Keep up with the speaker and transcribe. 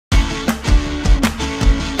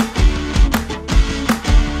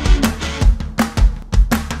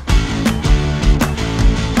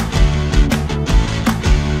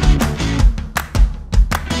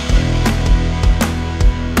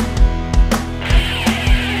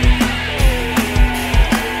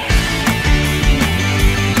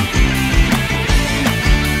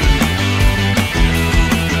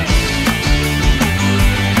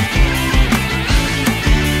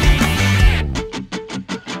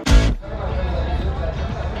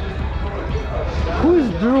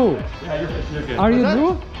Drrue. Yeah, you're good. Are you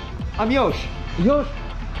Drrue? I'm Yosh. Yosh?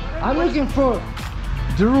 I'm looking for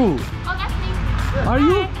Drrue. Oh, that's me. Are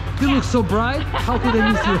you? You look so bright. How could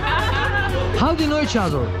I miss you? How do you know each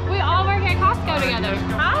other? We all work at Costco together.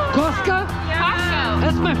 Costco? Costco.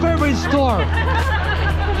 That's my favorite store.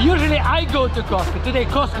 Usually I go to Costco. Today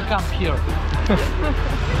Costco comes here.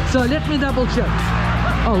 So let me double check.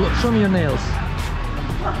 Oh, look, show me your nails.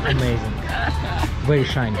 Amazing. Very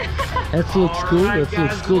shiny. That looks cool. That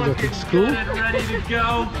looks cool. That looks cool. Ready to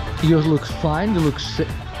go. You look fine.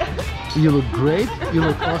 You look great. You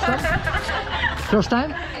look awesome. First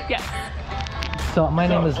time? Yes. So my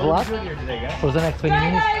name is Vlad. For the next 20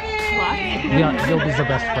 minutes, you'll be the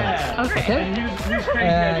best friends. Okay?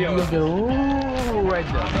 And you'll be right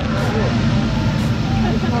there.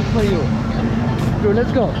 It's not for you. Drrue,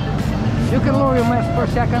 let's go. You can lower your mask for a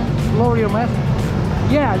second. Lower your mask.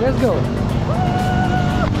 Yeah, let's go.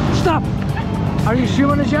 Stop! Are you sure you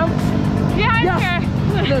want to jump? Yeah, I'm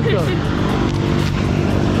here. Let's go.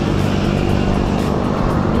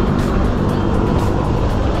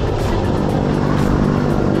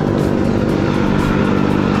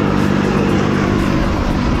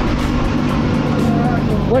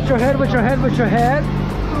 Watch your head, watch your head, watch your head.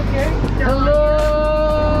 Okay. Hello!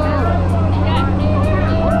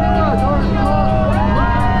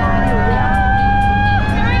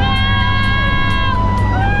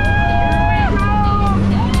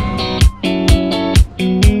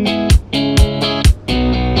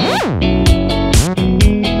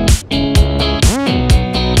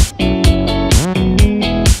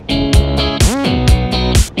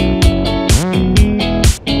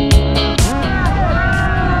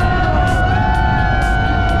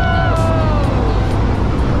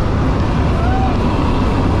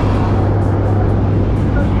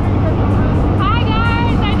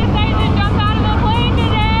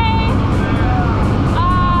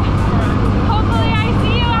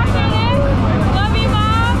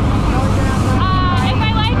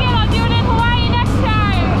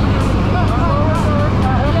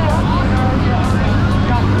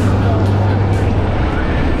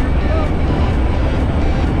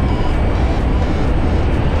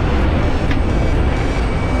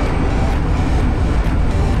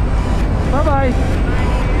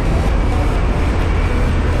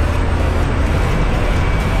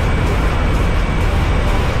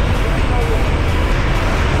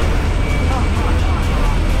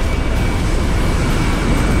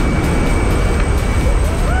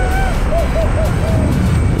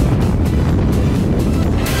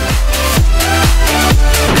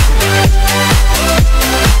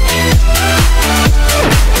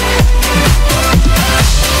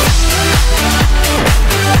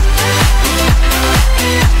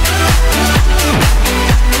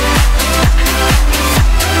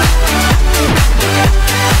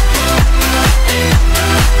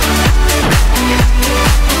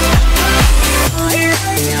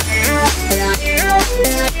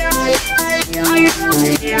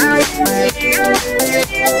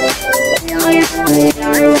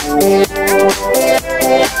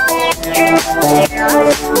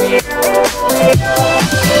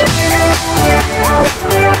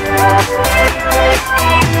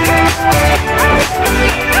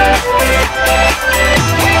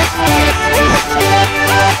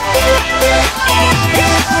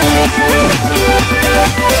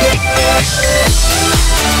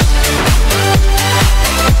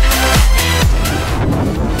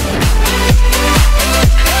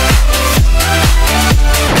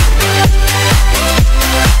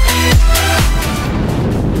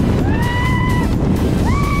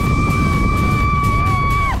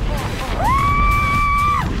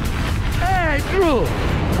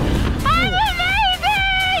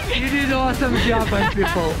 Awesome job, my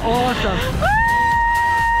people. Awesome.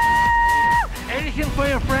 Anything for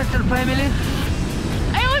your friends and family?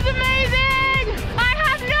 It was amazing. I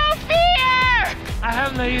have no fear. I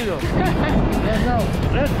have no either. No,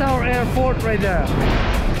 that's our airport right there.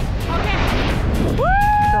 Okay.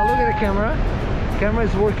 So look at the camera. Camera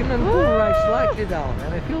is working and pull right slightly down,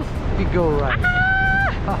 and it feels we go right.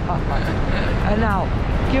 And now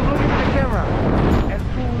keep looking at the camera and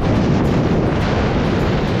pull.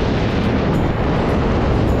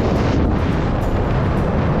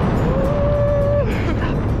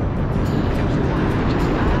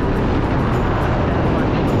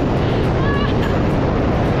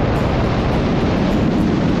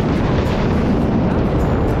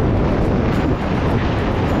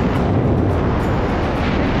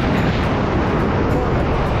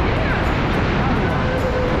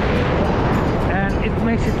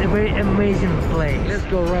 Makes it a very amazing place. Let's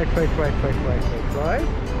go right,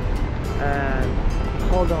 and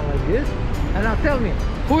hold on like this. And now tell me,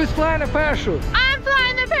 who is flying a parachute? I'm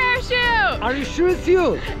flying the parachute. Are you sure it's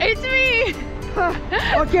you? It's me.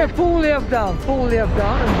 Okay, pull left down, and go left.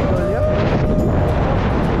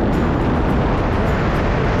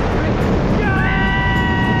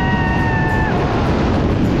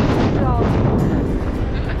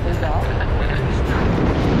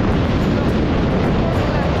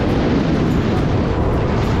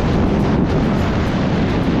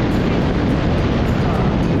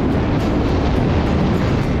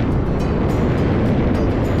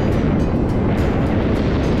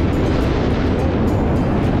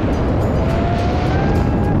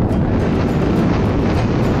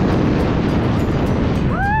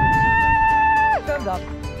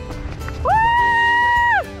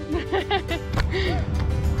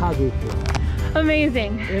 How do you feel?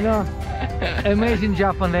 Amazing. You know, amazing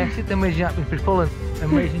job on exit, amazing job in free fall, and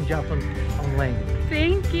amazing job on landing.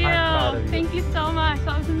 Thank you. I'm proud of you. Thank you so much.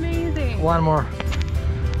 That was amazing. One more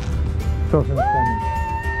person is coming.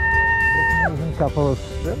 Just amazing couple of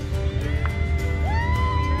strips.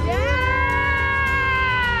 Yeah!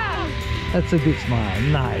 That's a big smile.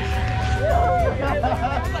 Nice.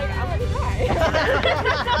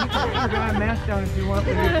 You can put a mask down if you want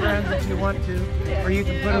with your friends, if you want to, or you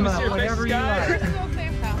can put them up, whatever you like. Okay.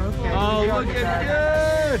 Oh, looking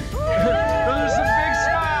good! Those are some big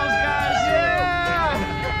smiles, guys! Yeah!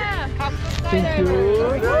 Thank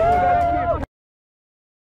you.